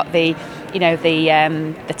you've got the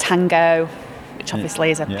tango, which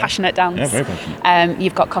obviously is a passionate dance. Yeah, very passionate.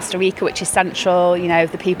 You've got Costa Rica, which is central. You know,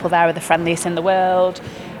 the people there are the friendliest in the world.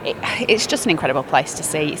 It's just an incredible place to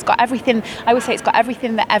see. It's got everything. I would say it's got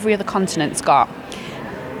everything that every other continent's got,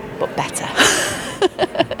 but better.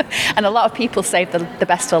 And a lot of people save the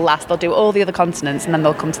best till last. They'll do all the other continents and then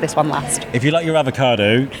they'll come to this one last. If you like your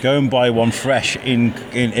avocado, go and buy one fresh in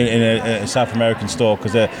a South American store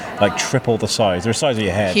because they're like triple the size. They're the size of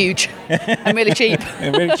your head. Huge. And really cheap.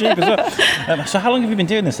 Really cheap as well. So how long have you been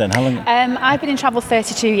doing this then? How long? I've been in travel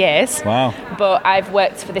 32 years. Wow. But I've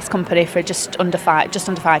worked for this company for just under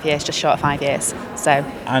 5 years, just short of 5 years. So.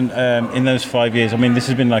 And in those 5 years, I mean, this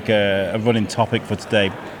has been like a running topic for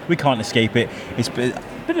today. We can't escape it. It's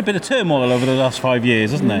been a bit of turmoil over the last 5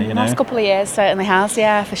 years, hasn't it? You know? Last couple of years certainly has,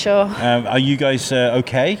 yeah, for sure. Are you guys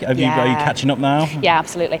okay? Are you catching up now? Yeah,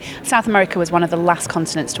 absolutely. South America was one of the last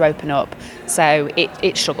continents to open up, so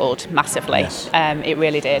it struggled massively. Yes. It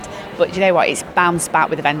really did. But you know what? It's bounced back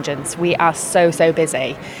with a vengeance. We are so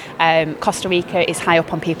busy. Costa Rica is high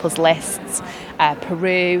up on people's lists.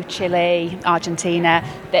 Peru, Chile, Argentina,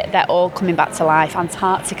 they're all coming back to life.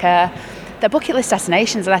 Antarctica. They're bucket list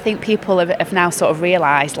destinations, and I think people have now sort of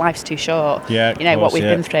realised life's too short. Yeah, you know what we've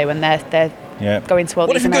been through, and they're going to all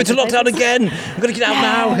what these. What if we go to lockdown again? I've got to get out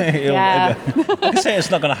now. Yeah. I can say it's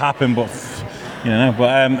not going to happen, but you know.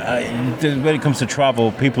 But when it comes to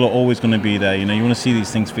travel, people are always going to be there. You know, you want to see these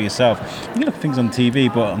things for yourself. You can look at things on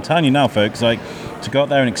TV, but I'm telling you now, folks, like to go out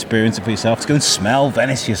there and experience it for yourself, to go and smell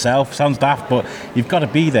Venice yourself. Sounds daft, but you've got to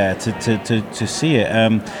be there to see it.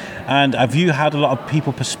 And have you had a lot of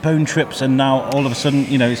people postpone trips and now all of a sudden,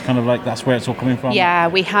 you know, it's kind of like that's where it's all coming from? Yeah,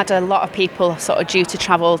 we had a lot of people sort of due to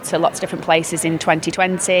travel to lots of different places in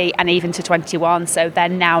 2020 and even to 21. So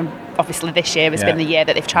then now, obviously this year has been the year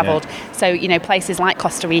that they've travelled. Yeah. So, you know, places like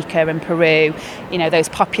Costa Rica and Peru, you know, those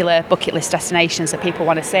popular bucket list destinations that people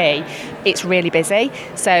want to see, it's really busy.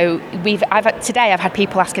 So today I've had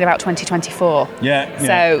people asking about 2024.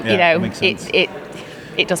 So, you know,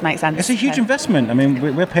 it does make sense. It's a huge investment. I mean,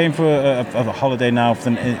 we're paying for a holiday now for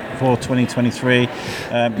 2023.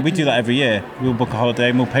 We do that every year. We'll book a holiday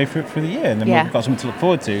and we'll pay for it for the year, and then we've got something to look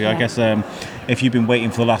forward to. I guess if you've been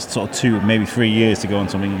waiting for the last sort of 2, maybe 3 years to go on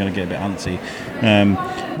something, you're going to get a bit antsy.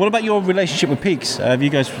 What about your relationship with Peaks?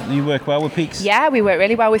 You work well with Peaks? Yeah, we work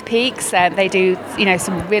really well with Peaks. They do, you know,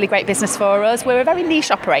 some really great business for us. We're a very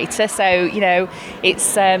niche operator, so you know,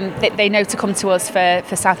 it's they know to come to us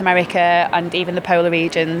for South America and even the polar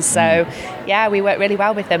regions. So yeah, we work really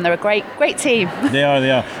well with them. They're a great team. They are.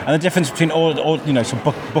 And the difference between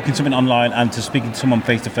booking something online and to speaking to someone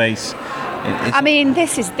face to face. I mean,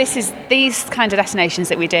 this is these kind of destinations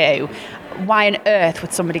that we do. Why on earth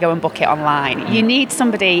would somebody go and book it online? You need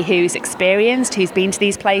somebody who's experienced, who's been to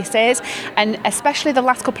these places, and especially the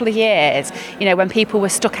last couple of years, you know, when people were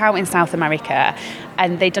stuck out in South America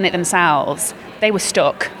and they'd done it themselves, they were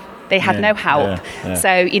stuck. They had no help.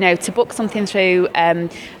 So, you know, to book something through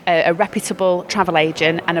a reputable travel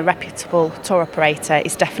agent and a reputable tour operator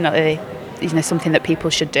is definitely, you know, something that people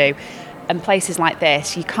should do. And places like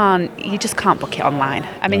this, you just can't book it online.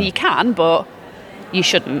 I mean, you can, but you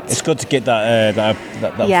shouldn't. It's good to get that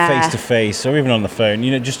face to face, or even on the phone,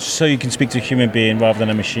 you know, just so you can speak to a human being rather than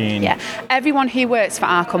a machine. Yeah, everyone who works for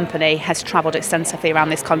our company has travelled extensively around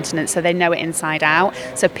this continent, so they know it inside out.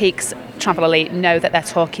 So Peaks Travel Elite know that they're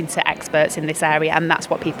talking to experts in this area, and that's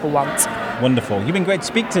what people want. Wonderful. You've been great to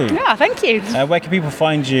speak to. Yeah, thank you. Where can people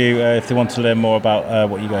find you if they want to learn more about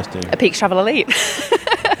what you guys do? A Peaks Travel Elite.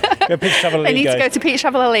 Go Peaks Travel Elite, They need guys. to go to Peaks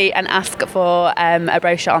Travel Elite and ask for a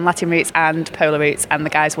brochure on Latin routes and polar routes, and the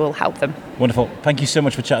guys will help them. Wonderful. Thank you so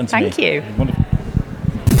much for chatting to me. Thank you. Wonderful.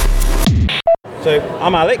 So,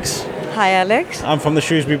 I'm Alex. Hi, Alex. I'm from the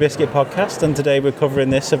Shrewsbury Biscuit podcast, and today we're covering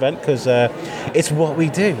this event because it's what we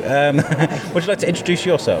do. Would you like to introduce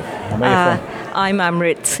yourself? And where are you from? I'm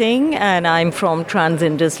Amrit Singh, and I'm from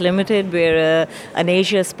Indus Limited. We're an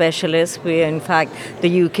Asia specialist. We're, in fact,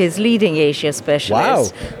 the UK's leading Asia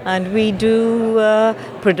specialist. Wow. And we do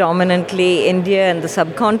predominantly India and the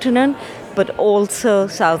subcontinent, but also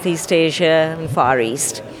Southeast Asia and Far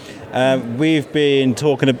East. We've been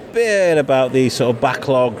talking a bit about the sort of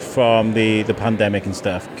backlog from the pandemic and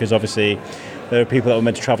stuff, because obviously there are people that were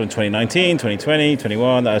meant to travel in 2019, 2020,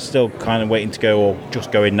 21 that are still kind of waiting to go or just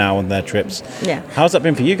going now on their trips. Yeah. How's that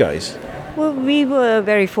been for you guys? Well, we were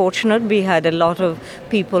very fortunate. We had a lot of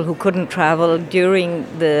people who couldn't travel during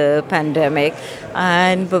the pandemic,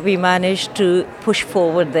 but we managed to push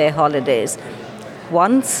forward their holidays.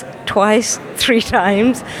 Once, twice, 3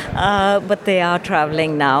 times, but they are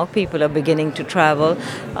traveling now. People are beginning to travel.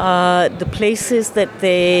 The places that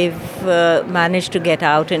they've managed to get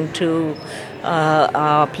out into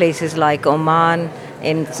are places like Oman,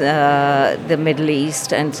 in the Middle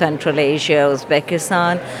East and Central Asia,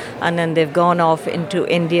 Uzbekistan, and then they've gone off into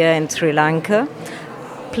India and Sri Lanka.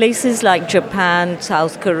 Places like Japan,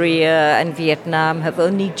 South Korea and Vietnam have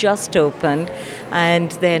only just opened,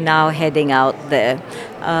 and they're now heading out there.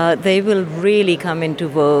 They will really come into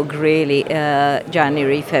vogue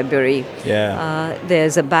January, February. Yeah.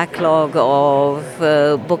 There's a backlog of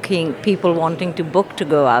booking, people wanting to book to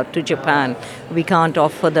go out to Japan. We can't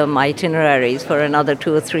offer them itineraries for another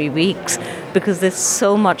 2 or 3 weeks because there's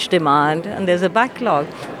so much demand and there's a backlog.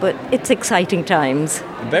 But it's exciting times.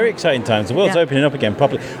 Very exciting times. The world's opening up again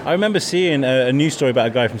properly. I remember seeing a news story about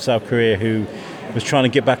a guy from South Korea who was trying to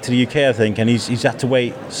get back to the UK, I think, and he's had to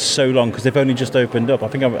wait so long because they've only just opened up. I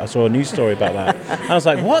think I saw a news story about that. I was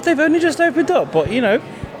like, what? They've only just opened up? But,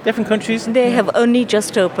 different countries. They have only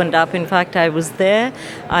just opened up. In fact, I was there.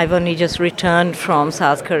 I've only just returned from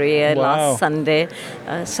South Korea last Sunday.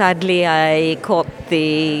 Sadly, I caught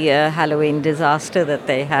the Halloween disaster that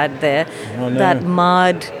they had there. Oh, no. That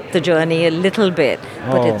marred the journey a little bit,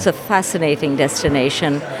 but it's a fascinating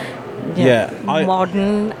destination.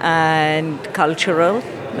 Modern and cultural,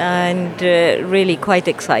 and really quite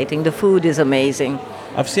exciting. The food is amazing.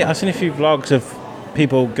 I've seen a few vlogs of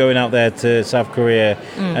people going out there to South Korea,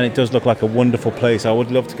 and it does look like a wonderful place. I would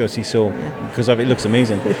love to go see Seoul because it looks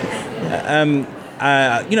amazing. When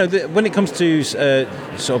it comes to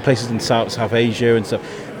sort of places in South Asia and stuff,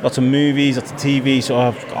 lots of movies, lots of TV,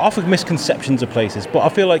 sort of often misconceptions of places. But I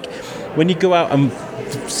feel like when you go out and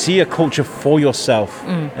see a culture for yourself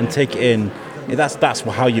and take it in, that's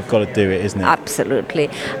how you've got to do it, isn't it? Absolutely.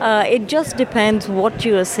 It just depends what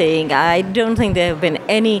you are saying. I don't think there have been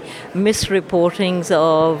any misreportings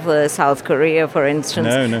of South Korea, for instance.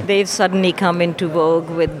 No. They've suddenly come into vogue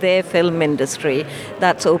with their film industry.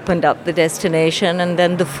 That's opened up the destination, and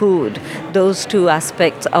then the food. Those 2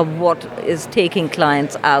 aspects are what is taking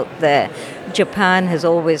clients out there. Japan has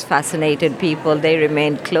always fascinated people. They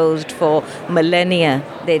remained closed for millennia.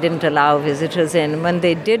 They didn't allow visitors in. When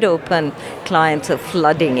they did open, clients are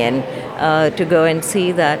flooding in to go and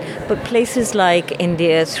see that. But places like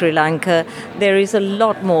India, Sri Lanka, there is a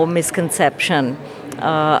lot more misconception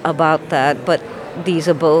about that. But these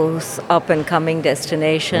are both up-and-coming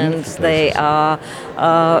destinations. They are,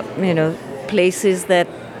 places that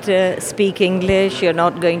speak English. You're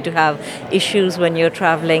not going to have issues when you're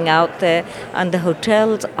traveling out there, and the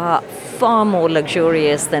hotels are far more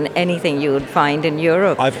luxurious than anything you would find in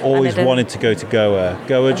Europe. I've always wanted to go to Goa.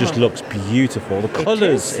 Goa just looks beautiful. The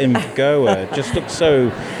colours in Goa just look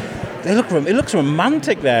so... It looks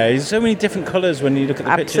romantic there. There's so many different colours when you look at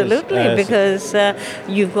the pictures. Absolutely, because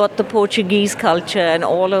you've got the Portuguese culture and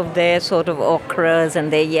all of their sort of ochres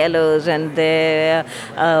and their yellows and their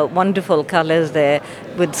wonderful colours there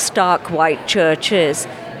with stark white churches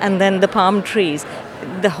and then the palm trees.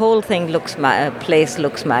 The whole thing place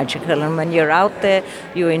looks magical, and when you're out there,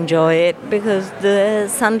 you enjoy it because the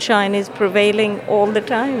sunshine is prevailing all the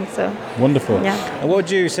time. So wonderful. Yeah. And what would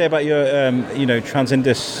you say about your,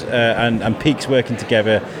 Indus and Peaks working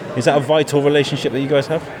together? Is that a vital relationship that you guys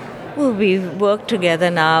have? Well, we've worked together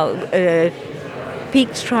now.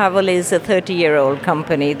 Peaks Travel is a 30-year-old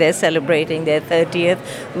company. They're celebrating their 30th.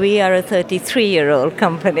 We are a 33-year-old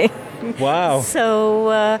company. Wow.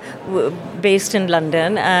 So, based in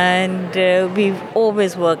London, and we've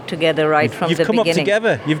always worked together from the beginning. You've come up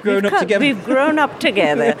together. You've grown up together. We've grown up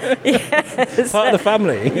together. Yes. Part of the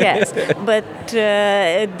family. Yes. But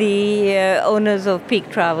the owners of Peak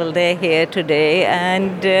Travel, they're here today,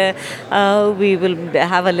 and we will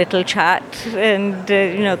have a little chat. And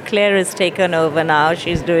Claire has taken over now.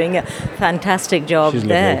 She's doing a fantastic job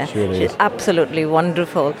there. She's absolutely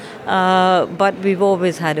wonderful. But we've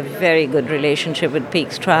always had a very good relationship with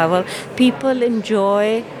Peaks Travel. People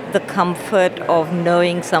enjoy the comfort of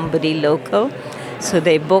knowing somebody local. So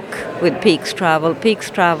they book with Peaks Travel.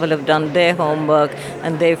 Peaks Travel have done their homework,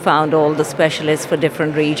 and they've found all the specialists for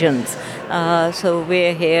different regions. So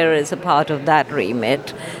we're here as a part of that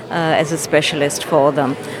remit, as a specialist for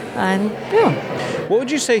them. And What would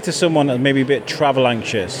you say to someone that's maybe a bit travel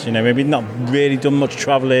anxious? Maybe not really done much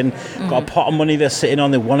traveling, got a pot of money they're sitting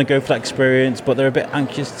on, they want to go for that experience, but they're a bit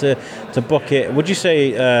anxious to book it. Would you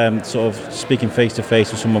say, sort of speaking face to face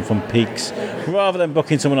with someone from Peaks, rather than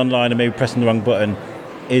booking someone online and maybe pressing the wrong button,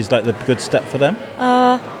 is like the good step for them?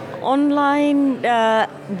 Online,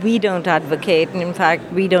 we don't advocate. In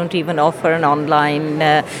fact, we don't even offer an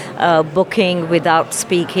online booking without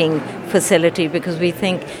speaking facility, because we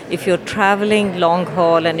think if you're traveling long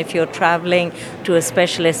haul and if you're traveling to a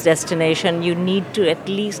specialist destination, you need to at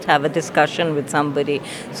least have a discussion with somebody.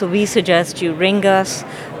 So we suggest you ring us.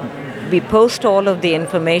 We post all of the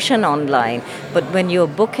information online, but when you're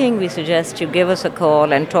booking, we suggest you give us a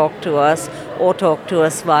call and talk to us, or talk to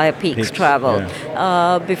us via Peaks Travel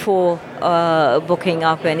before booking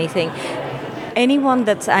up anything. Anyone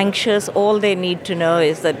that's anxious, all they need to know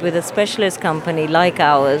is that with a specialist company like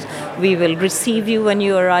ours, we will receive you when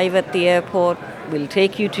you arrive at the airport. We'll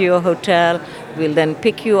take you to your hotel. We'll then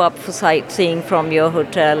pick you up for sightseeing from your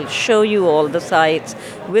hotel, show you all the sites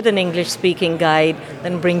with an English-speaking guide,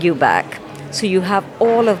 then bring you back. So you have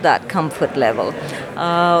all of that comfort level.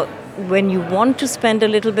 When you want to spend a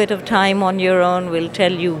little bit of time on your own, we'll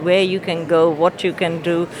tell you where you can go, what you can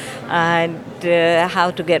do, and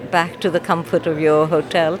how to get back to the comfort of your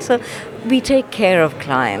hotel. So we take care of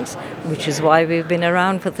clients, which is why we've been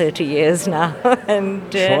around for 30 years now. And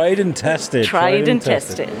tried and tested. Tried and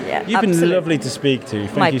tested, yeah. You've absolutely. been lovely to speak to.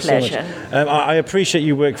 Thank you pleasure. so much. I appreciate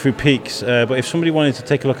you work through Peaks, but if somebody wanted to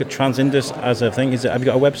take a look at Indus as a thing, have you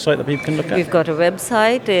got a website that people can look at? We've got a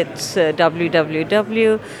website. It's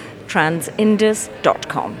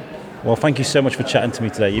www.transindus.com. Well, thank you so much for chatting to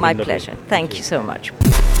me today. My pleasure. Thank you so much.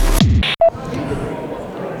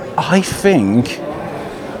 I think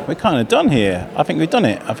we're kind of done here. I think we've done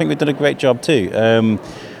it. I think we've done a great job too.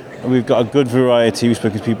 We've got a good variety. We've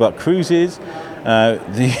spoken to people about cruises,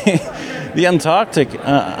 the Antarctic,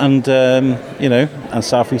 and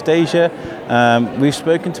Southeast Asia. We've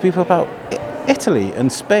spoken to people about Italy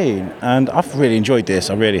and Spain, and I've really enjoyed this.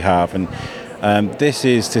 I really have. And this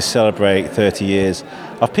is to celebrate 30 years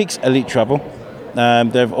of Peaks Elite Travel.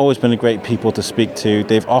 They've always been a great people to speak to.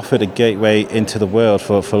 They've offered a gateway into the world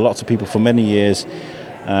for lots of people for many years.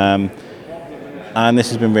 And this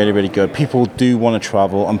has been really, really good. People do want to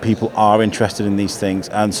travel, and people are interested in these things.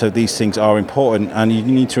 And so these things are important. And you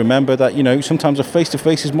need to remember that, sometimes a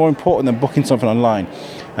face-to-face is more important than booking something online,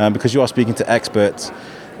 because you are speaking to experts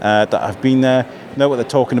that have been there, know what they're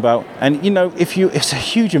talking about. And it's a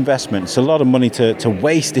huge investment. It's a lot of money to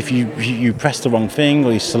waste if you press the wrong thing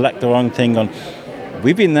or you select the wrong thing.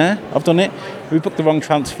 We've been there. I've done it. We booked the wrong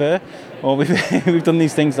transfer, or we've done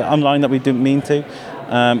these things online that we didn't mean to.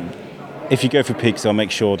 If you go for Peaks, they'll make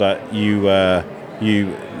sure that you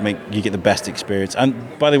get the best experience. And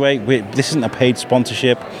by the way, this isn't a paid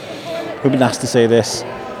sponsorship. We've been asked to say this.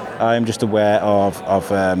 I am just aware of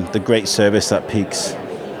the great service that Peaks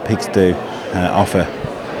do offer.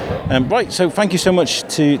 Right, so thank you so much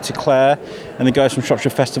to Claire and the guys from Shropshire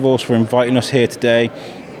Festivals for inviting us here today.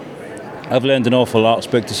 I've learned an awful lot,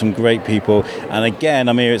 spoke to some great people, and again,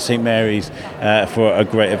 I'm here at St Mary's for a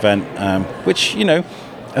great event, which,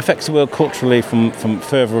 affects the world culturally from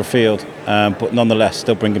further afield, but nonetheless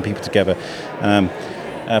still bringing people together.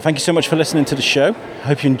 Thank you so much for listening to the show.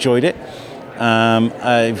 Hope you enjoyed it.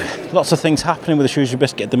 Lots of things happening with the Shrewsbury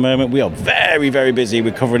Biscuit at the moment. We are very, very busy.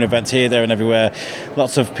 We're covering events here, there and everywhere.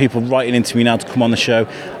 Lots of people writing into me now to come on the show,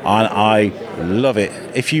 and I love it.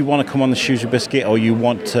 If you want to come on the Shrewsbury Biscuit, or you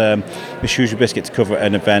want the Shrewsbury Biscuit to cover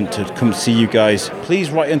an event, to come see you guys,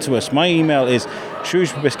 please write into us. My email is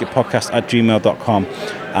shrewsburybiscuitpodcast@gmail.com,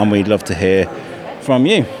 and we'd love to hear from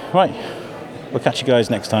you. Right, we'll catch you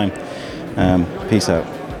guys next time. Peace out.